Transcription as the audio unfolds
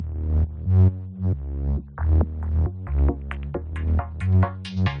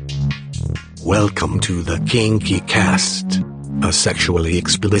Welcome to the Kinky Cast, a sexually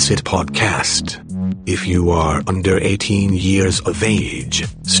explicit podcast. If you are under 18 years of age,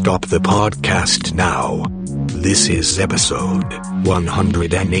 stop the podcast now. This is episode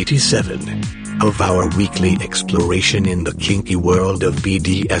 187 of our weekly exploration in the kinky world of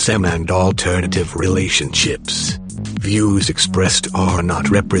BDSM and alternative relationships. Views expressed are not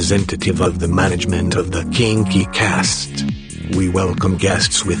representative of the management of the Kinky Cast. We welcome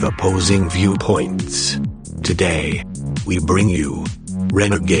guests with opposing viewpoints. Today, we bring you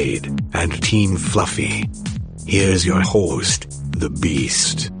Renegade and Team Fluffy. Here's your host, the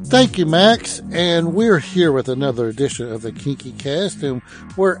Beast. Thank you, Max. And we're here with another edition of the Kinky Cast, and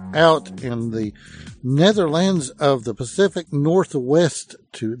we're out in the Netherlands of the Pacific Northwest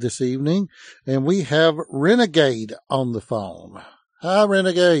this evening, and we have Renegade on the phone. Hi,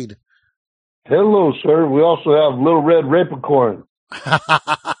 Renegade. Hello, sir. We also have Little Red Rapicorn.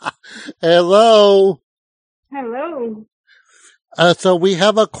 Hello. Hello. So we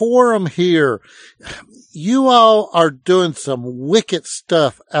have a quorum here. You all are doing some wicked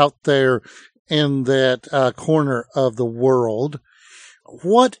stuff out there in that corner of the world.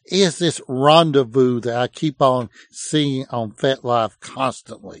 What is this rendezvous that I keep on seeing on FetLife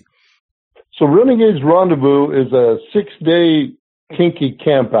constantly? So Renegade's Rendezvous is a 6-day kinky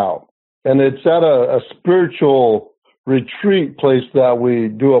campout, and it's at a spiritual retreat place that we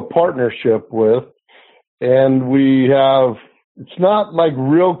do a partnership with. And it's not like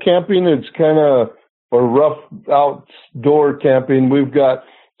real camping. It's kind of a rough outdoor camping. We've got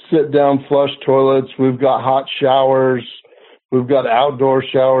sit-down flush toilets. We've got hot showers. We've got outdoor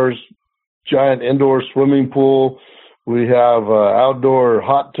showers, giant indoor swimming pool. We have outdoor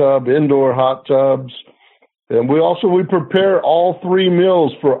hot tub, indoor hot tubs. And we prepare all 3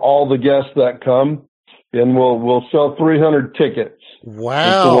 meals for all the guests that come. And we'll sell 300 tickets. Wow.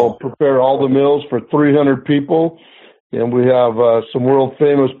 And so we'll prepare all the meals for 300 people. And we have some world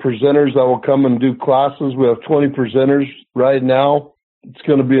famous presenters that will come and do classes. We have 20 presenters right now. It's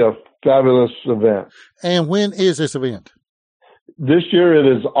going to be a fabulous event. And when is this event? This year it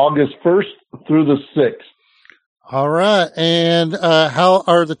is August 1st through the 6th. All right. And how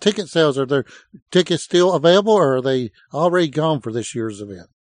are the ticket sales? Are there tickets still available, or are they already gone for this year's event?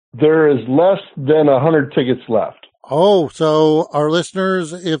 There is less than 100 tickets left. Oh, so our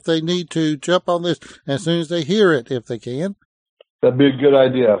listeners, if they need to jump on this as soon as they hear it, if they can. That'd be a good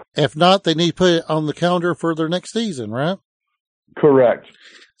idea. If not, they need to put it on the calendar for their next season, right? Correct.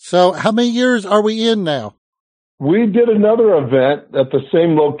 So how many years are we in now? We did another event at the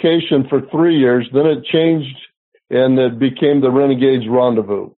same location for 3 years. Then it changed and it became the Renegade's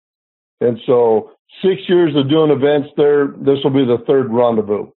Rendezvous. And so 6 years of doing events there, this will be the 3rd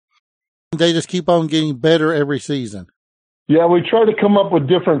rendezvous. They just keep on getting better every season. Yeah, we try to come up with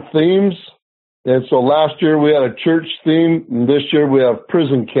different themes. And so last year we had a church theme, and this year we have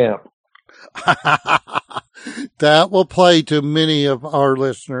prison camp. That will play to many of our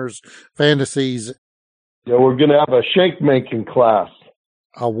listeners' fantasies. Yeah, we're going to have a shank making class.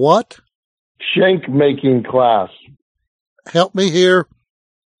 A what? Shank making class. Help me here.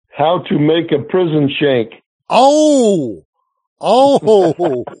 How to make a prison shank. Oh,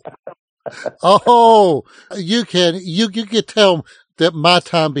 you can tell that my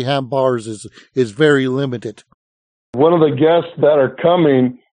time behind bars is very limited. One of the guests that are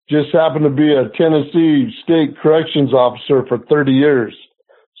coming just happened to be a Tennessee State Corrections officer for 30 years.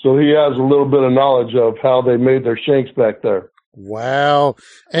 So he has a little bit of knowledge of how they made their shanks back there. Wow.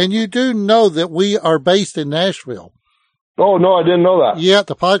 And you do know that we are based in Nashville. Oh, no, I didn't know that. Yeah,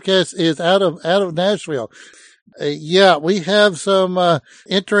 the podcast is out of Nashville. Yeah, we have some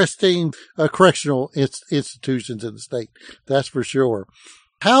interesting correctional institutions in the state. That's for sure.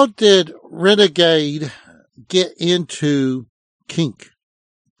 How did Renegade get into kink?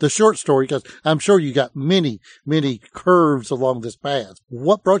 The short story, because I'm sure you got many, many curves along this path.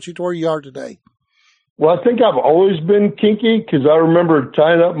 What brought you to where you are today? Well, I think I've always been kinky because I remember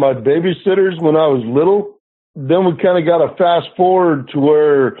tying up my babysitters when I was little. Then we kind of got a fast forward to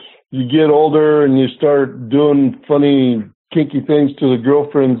where you get older and you start doing funny, kinky things to the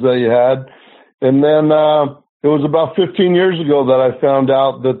girlfriends that you had. And then it was about 15 years ago that I found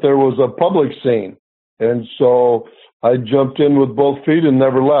out that there was a public scene. And so I jumped in with both feet and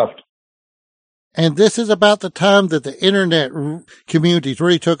never left. And this is about the time that the internet communities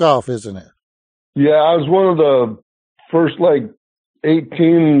really took off, isn't it? Yeah, I was one of the first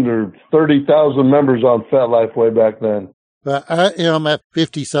 18 or 30,000 members on FetLife way back then. But I am at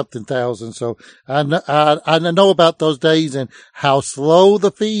 50-something thousand, so I know about those days and how slow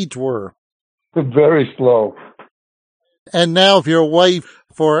the feeds were. Very slow. And now if you're away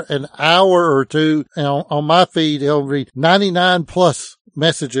for an hour or two on my feed, it'll be 99 plus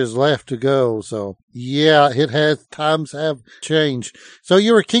messages left to go. So yeah, times have changed. So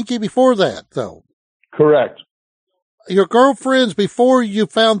you were kinky before that though? Correct. Your girlfriends before you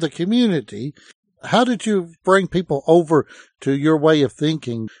found the community, how did you bring people over to your way of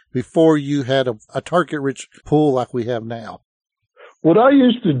thinking before you had a target-rich pool like we have now? What I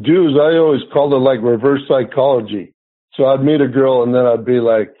used to do is I always called it like reverse psychology. So I'd meet a girl and then I'd be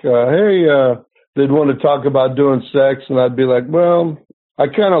like, hey, they'd want to talk about doing sex. And I'd be like, well, I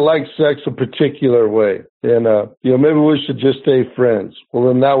kind of like sex a particular way. And, maybe we should just stay friends. Well,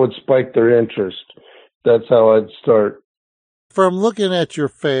 then that would spike their interest. That's how I'd start. From looking at your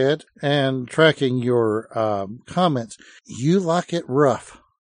fed and tracking your comments, you like it rough.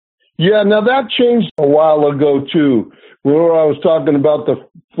 Yeah, now that changed a while ago, too. Where I was talking about the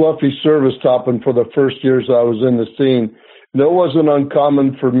fluffy service topping for the first years I was in the scene, it wasn't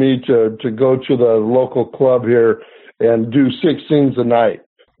uncommon for me to go to the local club here and do 6 scenes a night.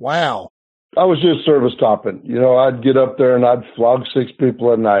 Wow. I was just service topping. I'd get up there and I'd flog 6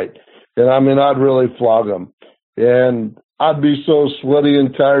 people a night. And I'd really flog them. And I'd be so sweaty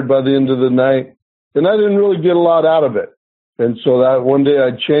and tired by the end of the night. And I didn't really get a lot out of it. And so that one day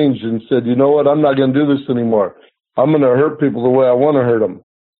I changed and said, you know what? I'm not going to do this anymore. I'm going to hurt people the way I want to hurt them.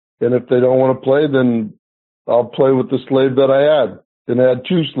 And if they don't want to play, then I'll play with the slave that I had. And I had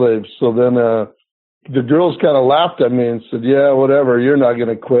 2 slaves. So then the girls kind of laughed at me and said, yeah, whatever, you're not going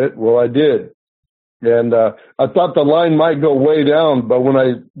to quit. Well, I did. And I thought the line might go way down, but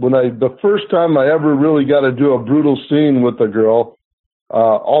the first time I ever really got to do a brutal scene with a girl,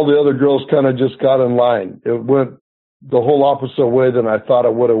 all the other girls kind of just got in line. It went the whole opposite way than I thought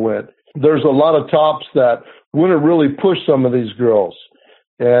it would have went. There's a lot of tops that wouldn't really push some of these girls,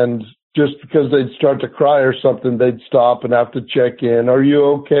 and just because they'd start to cry or something, they'd stop and have to check in. Are you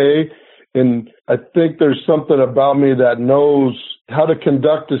okay? And I think there's something about me that knows how to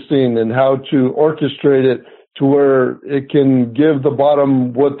conduct a scene and how to orchestrate it to where it can give the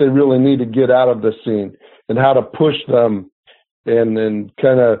bottom what they really need to get out of the scene, and how to push them and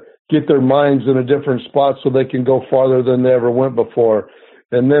kind of get their minds in a different spot so they can go farther than they ever went before.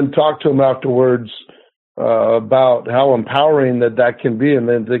 And then talk to them afterwards about how empowering that can be, and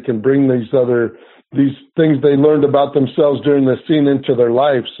then they can bring these things they learned about themselves during the scene into their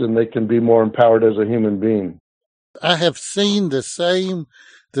lives, and they can be more empowered as a human being. I have seen the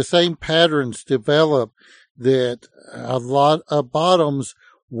same patterns develop, that a lot of bottoms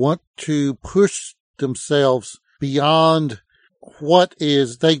want to push themselves beyond what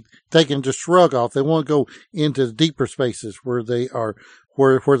is they can just shrug off. They want to go into the deeper spaces where they are,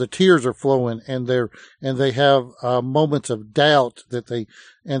 where the tears are flowing, and they have moments of doubt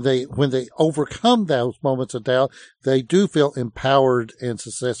when they overcome those moments of doubt, they do feel empowered and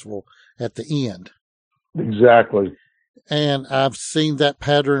successful at the end. Exactly. And I've seen that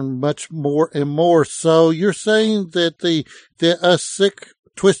pattern much more and more. So you're saying that us sick,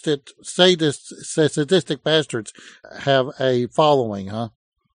 twisted, sadistic bastards have a following, huh?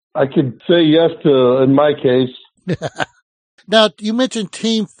 I could say yes to, in my case. Now, you mentioned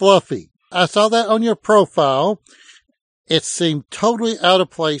Team Fluffy. I saw that on your profile. It seemed totally out of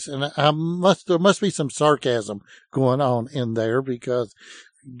place, and there must be some sarcasm going on in there, because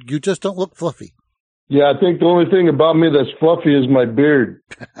you just don't look fluffy. Yeah, I think the only thing about me that's fluffy is my beard.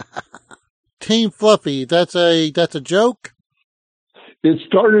 Team Fluffy, that's a joke? It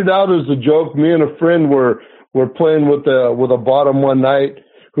started out as a joke. Me and a friend were playing with a bottom one night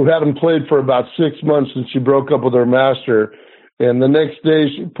who hadn't played for about 6 months since she broke up with her master. And the next day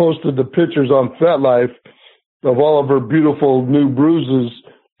she posted the pictures on FetLife of all of her beautiful new bruises,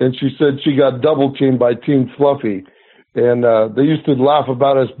 and she said she got double teamed by Team Fluffy. And they used to laugh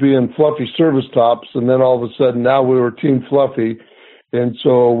about us being fluffy service tops, and then all of a sudden now we were Team Fluffy. And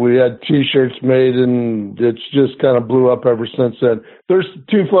so we had T-shirts made, and it's just kind of blew up ever since then. There's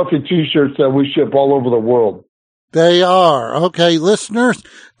Team Fluffy T-shirts that we ship all over the world. They are. Okay, listeners,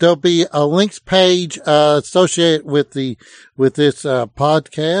 there'll be a links page associated with this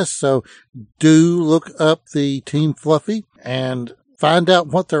podcast. So do look up the Team Fluffy and find out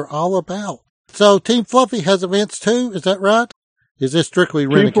what they're all about. So Team Fluffy has events too, is that right? Is this strictly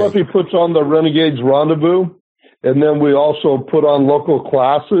Renegade? Team Fluffy puts on the Renegades Rendezvous, and then we also put on local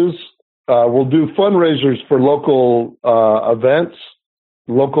classes. We'll do fundraisers for local events,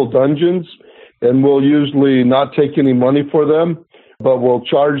 local dungeons, and we'll usually not take any money for them, but we'll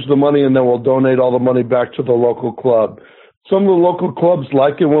charge the money, and then we'll donate all the money back to the local club. Some of the local clubs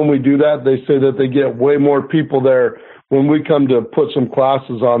like it when we do that. They say that they get way more people there when we come to put some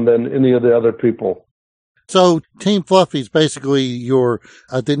classes on than any of the other people. So Team Fluffy is basically your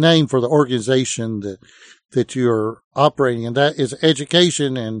the name for the organization that you're operating, and that is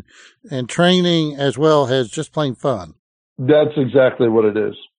education and training as well as just plain fun. That's exactly what it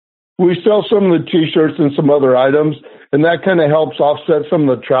is. We sell some of the T-shirts and some other items, and that kind of helps offset some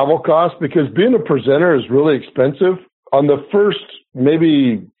of the travel costs because being a presenter is really expensive. On the first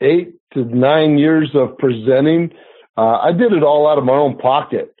maybe 8 to 9 years of presenting, I did it all out of my own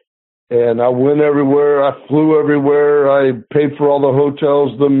pocket. And I went everywhere. I flew everywhere. I paid for all the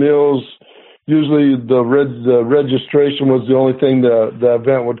hotels, the meals. Usually the registration was the only thing the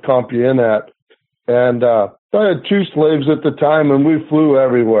event would comp you in at. And I had 2 slaves at the time, and we flew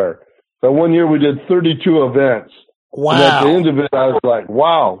everywhere. But one year we did 32 events. Wow. And at the end of it, I was like,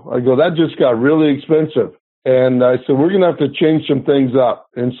 wow. I go, that just got really expensive. And I said, we're going to have to change some things up.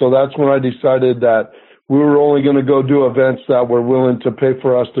 And so that's when I decided that we were only going to go do events that were willing to pay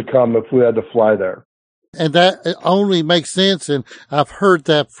for us to come if we had to fly there. And that only makes sense. And I've heard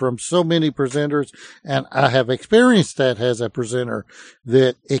that from so many presenters, and I have experienced that as a presenter,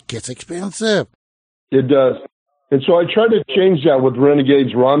 that it gets expensive. It does. And so I try to change that with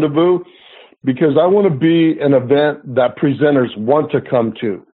Renegades Rendezvous because I want to be an event that presenters want to come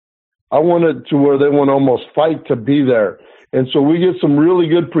to. I want it to where they want to almost fight to be there. And so we get some really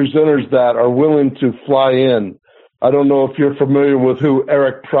good presenters that are willing to fly in. I don't know if you're familiar with who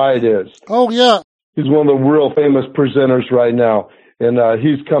Eric Pride is. Oh, yeah. He's one of the real famous presenters right now. And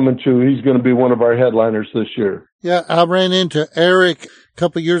he's going to be one of our headliners this year. Yeah, I ran into Eric a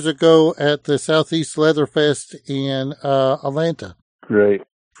couple of years ago at the Southeast Leather Fest in Atlanta. Great.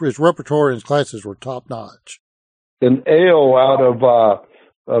 His repertoire and his classes were top notch. And AO out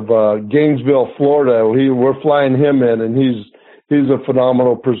of Gainesville, Florida, we're flying him in, and he's a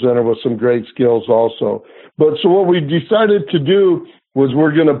phenomenal presenter with some great skills also. But so what we decided to do was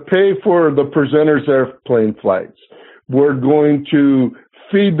we're going to pay for the presenters' airplane flights. We're going to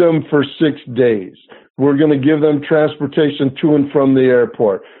feed them for 6 days. We're going to give them transportation to and from the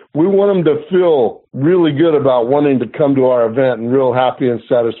airport. We want them to feel really good about wanting to come to our event and real happy and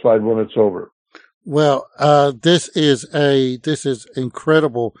satisfied when it's over. Well, this is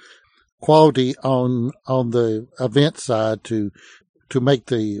incredible quality on the event side to make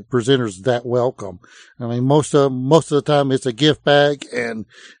the presenters that welcome. I mean, most of the time it's a gift bag and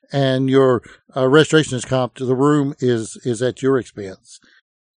your registration is comped. The room is at your expense.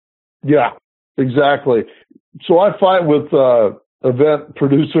 Yeah, exactly. So I fight with event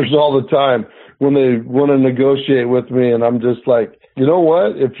producers all the time when they want to negotiate with me, and I'm just like, you know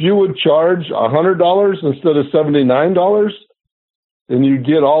what? If you would charge $100 instead of $79, and you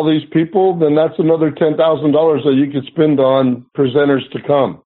get all these people, then that's another $10,000 that you could spend on presenters to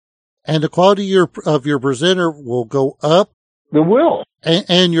come. And the quality of your presenter will go up. It will.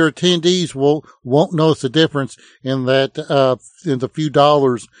 And your attendees won't notice the difference in that, in the few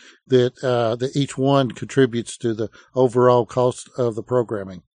dollars that each one contributes to the overall cost of the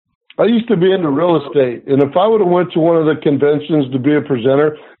programming. I used to be into real estate, and if I would have went to one of the conventions to be a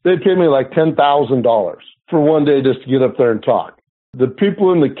presenter, they'd pay me like $10,000 for one day just to get up there and talk. The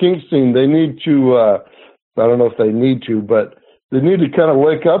people in the kink scene, they need to, I don't know if they need to, but they need to kind of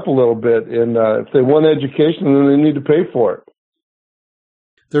wake up a little bit. And if they want education, then they need to pay for it.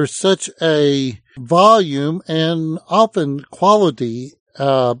 There's such a volume and often quality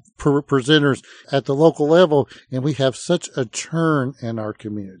presenters at the local level, and we have such a churn in our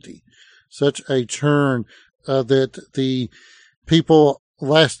community, such a churn that the people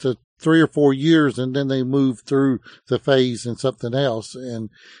last 3 or 4 years and then they move through the phase in something else.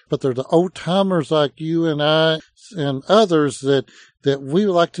 But they're the old timers like you and I and others that we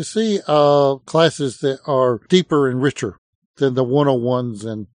would like to see classes that are deeper and richer than the 101s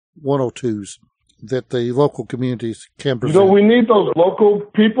and 102s that the local communities can present. You know, we need those local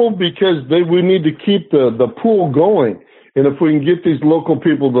people because we need to keep the pool going. And if we can get these local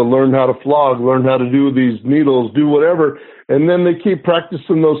people to learn how to flog, learn how to do these needles, do whatever, and then they keep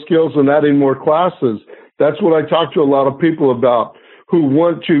practicing those skills and adding more classes. That's what I talk to a lot of people about who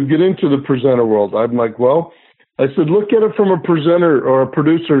want to get into the presenter world. I'm like, well, I said, look at it from a presenter or a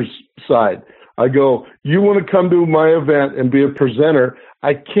producer's side. I go, you want to come to my event and be a presenter,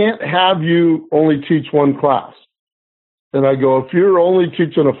 I can't have you only teach one class. And I go, if you're only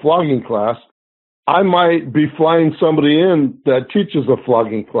teaching a flogging class, I might be flying somebody in that teaches a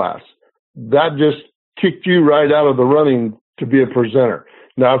flogging class. That just kicked you right out of the running to be a presenter.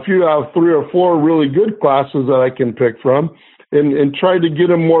 Now, if you have 3 or 4 really good classes that I can pick from and try to get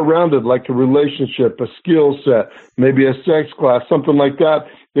them more rounded, like a relationship, a skill set, maybe a sex class, something like that,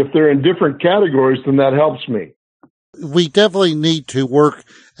 if they're in different categories, then that helps me. We definitely need to work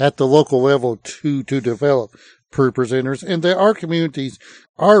at the local level to develop presenters. And there are communities,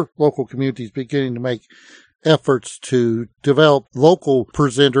 our local communities, beginning to make efforts to develop local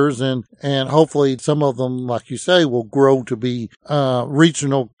presenters, and hopefully some of them, like you say, will grow to be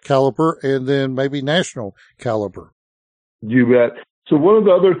regional caliber and then maybe national caliber. You bet. So one of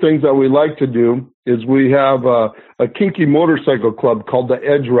the other things that we like to do is we have a kinky motorcycle club called the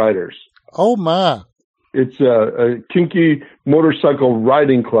Edge Riders. Oh my. It's a kinky motorcycle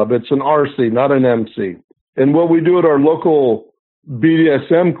riding club. It's an RC, not an MC. And what we do at our local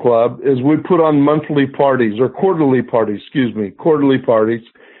BDSM club is we put on monthly parties or quarterly parties,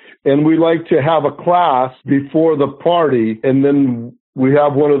 and we like to have a class before the party, and then we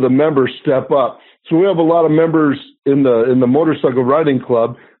have one of the members step up. So we have a lot of members in the motorcycle riding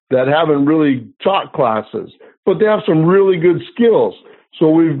club that haven't really taught classes, but they have some really good skills. So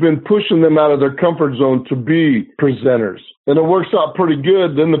we've been pushing them out of their comfort zone to be presenters, and it works out pretty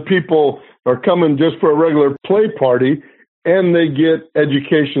good. Then the people are coming just for a regular play party, and they get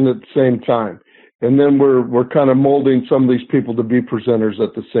education at the same time. And then we're kind of molding some of these people to be presenters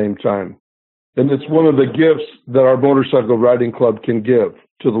at the same time. And it's one of the gifts that our motorcycle riding club can give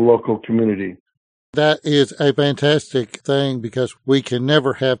to the local community. That is a fantastic thing because we can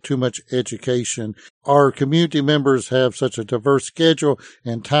never have too much education. Our community members have such a diverse schedule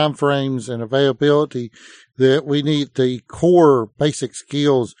and time frames and availability that we need the core basic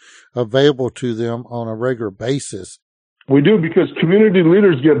skills available to them on a regular basis. We do, because community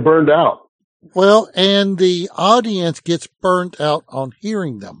leaders get burned out. Well, and the audience gets burnt out on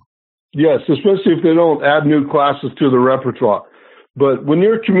hearing them. Yes, especially if they don't add new classes to the repertoire. But when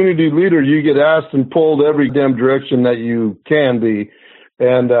you're a community leader, you get asked and pulled every damn direction that you can be.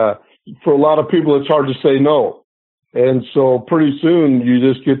 And for a lot of people, it's hard to say no. And so pretty soon you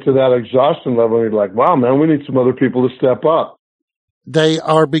just get to that exhaustion level and you're like, wow, man, we need some other people to step up. They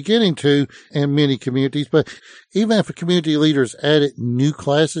are beginning to in many communities, but even if a community leaders added new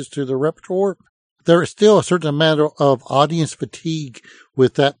classes to the repertoire, there is still a certain amount of audience fatigue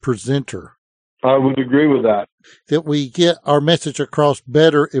with that presenter. I would agree with that. That we get our message across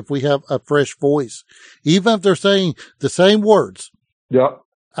better if we have a fresh voice. Even if they're saying the same words. Yeah.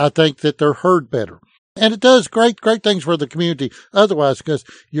 I think that they're heard better. And it does great things for the community otherwise, because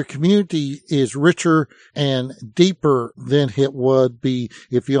your community is richer and deeper than it would be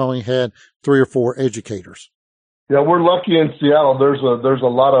if you only had 3 or 4 educators. Yeah, we're lucky in Seattle. There's a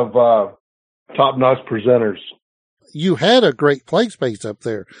lot of top-notch presenters. You had a great play space up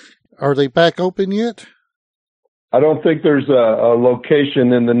there. Are they back open yet? I don't think there's a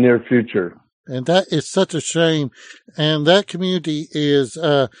location in the near future. And that is such a shame. And that community is,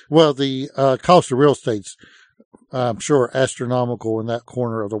 the cost of real estate's, I'm sure, astronomical in that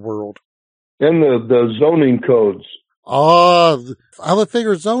corner of the world. And the zoning codes. I would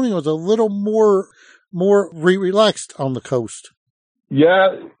figure zoning was a little more relaxed on the coast.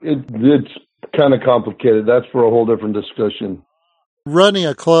 Yeah, it's kind of complicated. That's for a whole different discussion. Running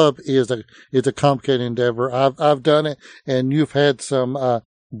a club is a complicated endeavor. I've done it, and you've had some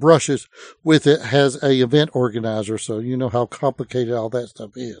brushes with it as a event organizer, so you know how complicated all that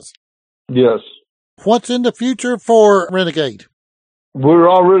stuff is. Yes. What's in the future for Renegade? We're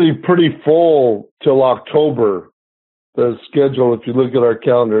already pretty full till October. The schedule, if you look at our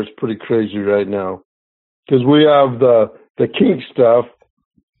calendar, is pretty crazy right now. Because we have the kink stuff,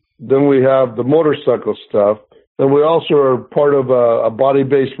 then we have the motorcycle stuff, then we also are part of a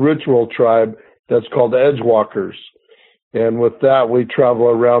body-based ritual tribe that's called Edgewalkers. And with that, we travel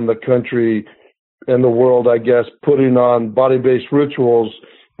around the country and the world, I guess, putting on body-based rituals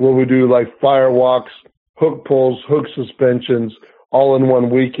where we do like fire walks, hook pulls, hook suspensions, all in one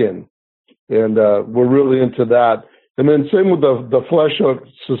weekend. And we're really into that. And then same with the flesh hook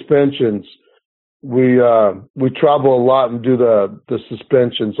suspensions. We travel a lot and do the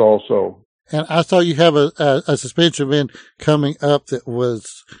suspensions also. And I saw you have a suspension event coming up that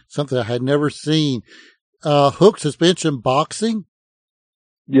was something I had never seen. Hook suspension boxing?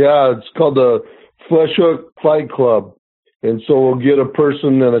 Yeah, it's called the Flesh Hook Fight Club. And so we'll get a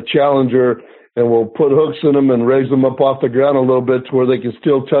person and a challenger, and we'll put hooks in them and raise them up off the ground a little bit to where they can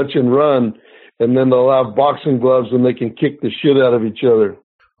still touch and run. And then they'll have boxing gloves and they can kick the shit out of each other.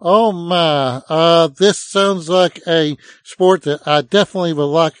 Oh my, this sounds like a sport that I definitely would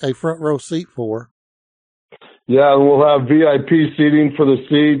like a front row seat for. Yeah, and we'll have VIP seating for the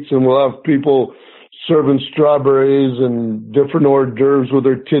seats, and we'll have people serving strawberries and different hors d'oeuvres with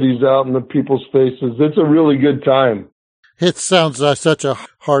their titties out in the people's faces. It's a really good time. It sounds like such a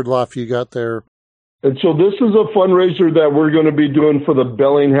hard life you got there. And so this is a fundraiser that we're going to be doing for the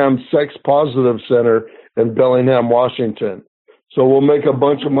Bellingham Sex Positive Center in Bellingham, Washington. So we'll make a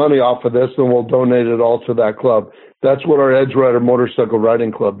bunch of money off of this, and we'll donate it all to that club. That's what our Edge Rider Motorcycle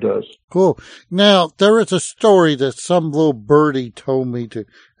Riding Club does. Cool. Now, there is a story that some little birdie told me to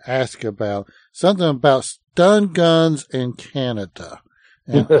ask about. Something about stun guns in Canada.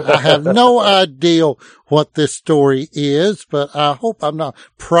 And I have no idea what this story is, but I hope I'm not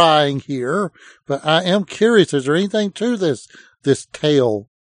prying here. But I am curious. Is there anything to this tale?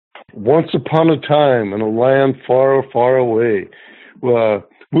 Once upon a time in a land far, far away, we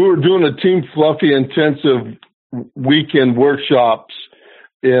were doing a Team Fluffy intensive weekend workshops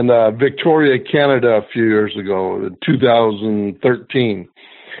in Victoria, Canada a few years ago, 2013.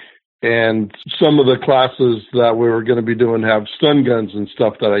 And some of the classes that we were going to be doing have stun guns and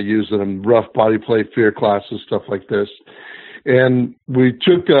stuff that I use in them, rough body play, fear classes, stuff like this. And we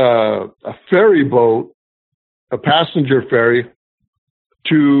took a ferry boat, a passenger ferry,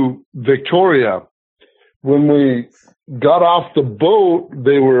 to Victoria. When we got off the boat,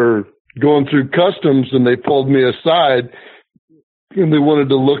 they were going through customs and they pulled me aside and they wanted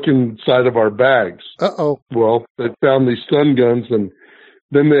to look inside of our bags. Uh-oh. Well, they found these stun guns and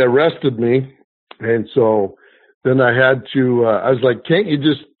then they arrested me. And so then I had to, I was like, can't you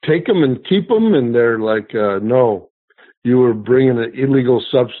just take them and keep them? And they're like, no, you were bringing an illegal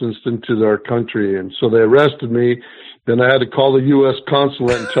substance into our country. And so they arrested me. Then I had to call the U.S.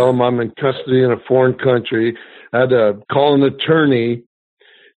 consulate and tell them I'm in custody in a foreign country. I had to call an attorney.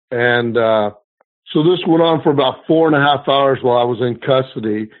 And so this went on for about 4.5 hours while I was in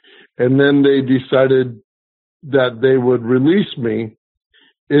custody. And then they decided that they would release me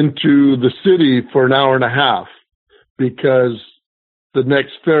into the city for an hour and a half because the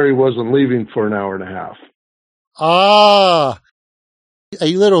next ferry wasn't leaving for an hour and a half. Ah,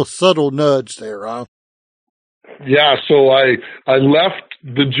 a little subtle nudge there, huh? Yeah, so I left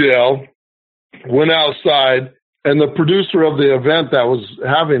the jail, went outside, and the producer of the event that was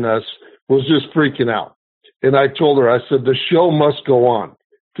having us was just freaking out. And I told her, I said, the show must go on.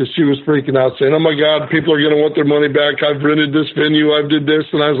 Because she was freaking out saying, oh my God, people are going to want their money back. I've rented this venue. I've did this.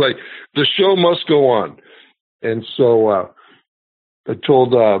 And I was like, the show must go on. And so I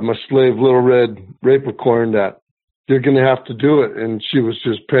told my slave, Little Red Rapicorn, that you're going to have to do it. And she was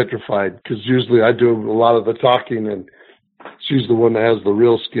just petrified because usually I do a lot of the talking and she's the one that has the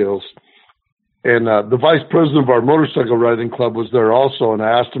real skills. And the vice president of our motorcycle riding club was there also. And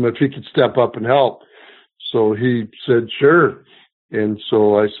I asked him if he could step up and help. So he said, sure. And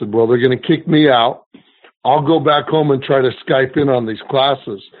so I said, well, they're going to kick me out. I'll go back home and try to Skype in on these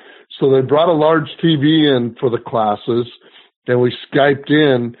classes. So they brought a large TV in for the classes and we Skyped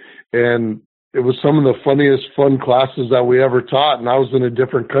in, and it was some of the funniest fun classes that we ever taught. And I was in a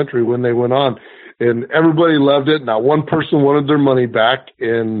different country when they went on, and everybody loved it. Not one person wanted their money back,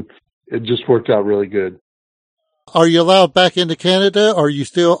 and it just worked out really good. Are you allowed back into Canada, or are you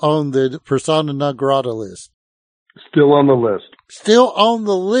still on the persona non grata list? Still on the list. Still on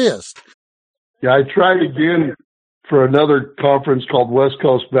the list. Yeah, I tried again for another conference called West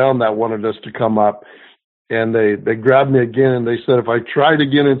Coast Bound that wanted us to come up. And they grabbed me again and they said if I tried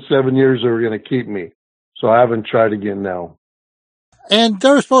again in 7 years, they were going to keep me. So I haven't tried again now. And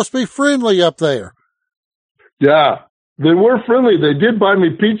they're supposed to be friendly up there. Yeah, they were friendly. They did buy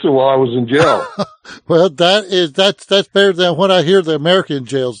me pizza while I was in jail. Well, that's better than what I hear the American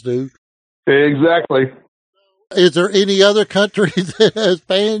jails do. Exactly. Is there any other country that has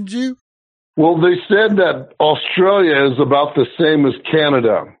banned you? Well, they said that Australia is about the same as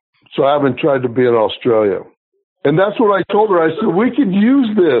Canada. So I haven't tried to be in Australia. And that's what I told her. I said, we could use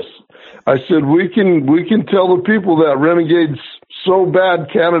this. I said, we can tell the people that Renegade's so bad,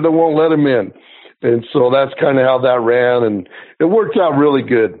 Canada won't let him in. And so that's kind of how that ran. And it worked out really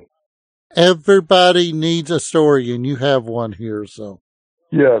good. Everybody needs a story, and you have one here. So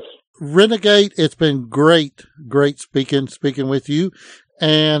yes. Renegade, it's been great speaking with you.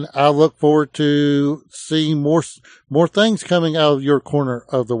 And I look forward to seeing more things coming out of your corner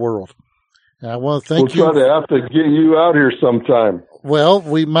of the world. And I want to thank you. We'll try to have to get you out here sometime. Well,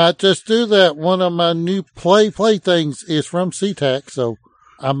 we might just do that. One of my new play things is from SeaTac, so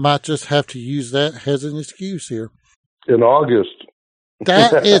I might just have to use that as an excuse here. In August.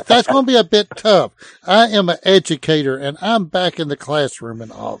 That's going to be a bit tough. I am an educator, and I'm back in the classroom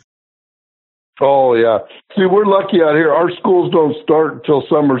in August. Oh, yeah. See, we're lucky out here. Our schools don't start until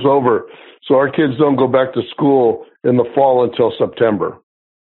summer's over, so our kids don't go back to school in the fall until September.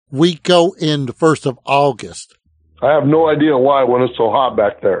 We go in the 1st of August. I have no idea why when it's so hot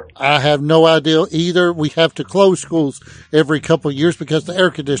back there. I have no idea either. We have to close schools every couple of years because the air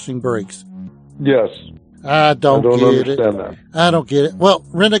conditioning breaks. Yes. I don't get understand it. that. I don't get it. Well,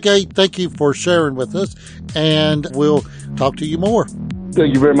 Renegade, thank you for sharing with us, and we'll talk to you more.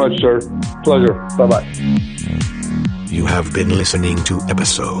 Thank you very much, sir. Pleasure. Bye-bye. You have been listening to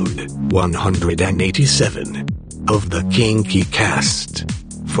episode 187 of the Kinky Cast.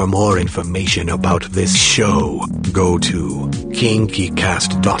 For more information about this show, go to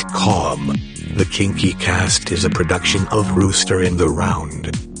kinkycast.com. The Kinky Cast is a production of Rooster in the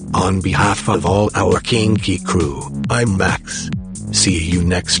Round. On behalf of all our Kinky crew, I'm Max. See you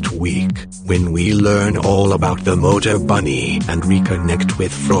next week, when we learn all about the Motor Bunny and reconnect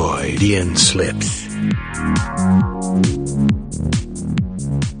with Freudian slips.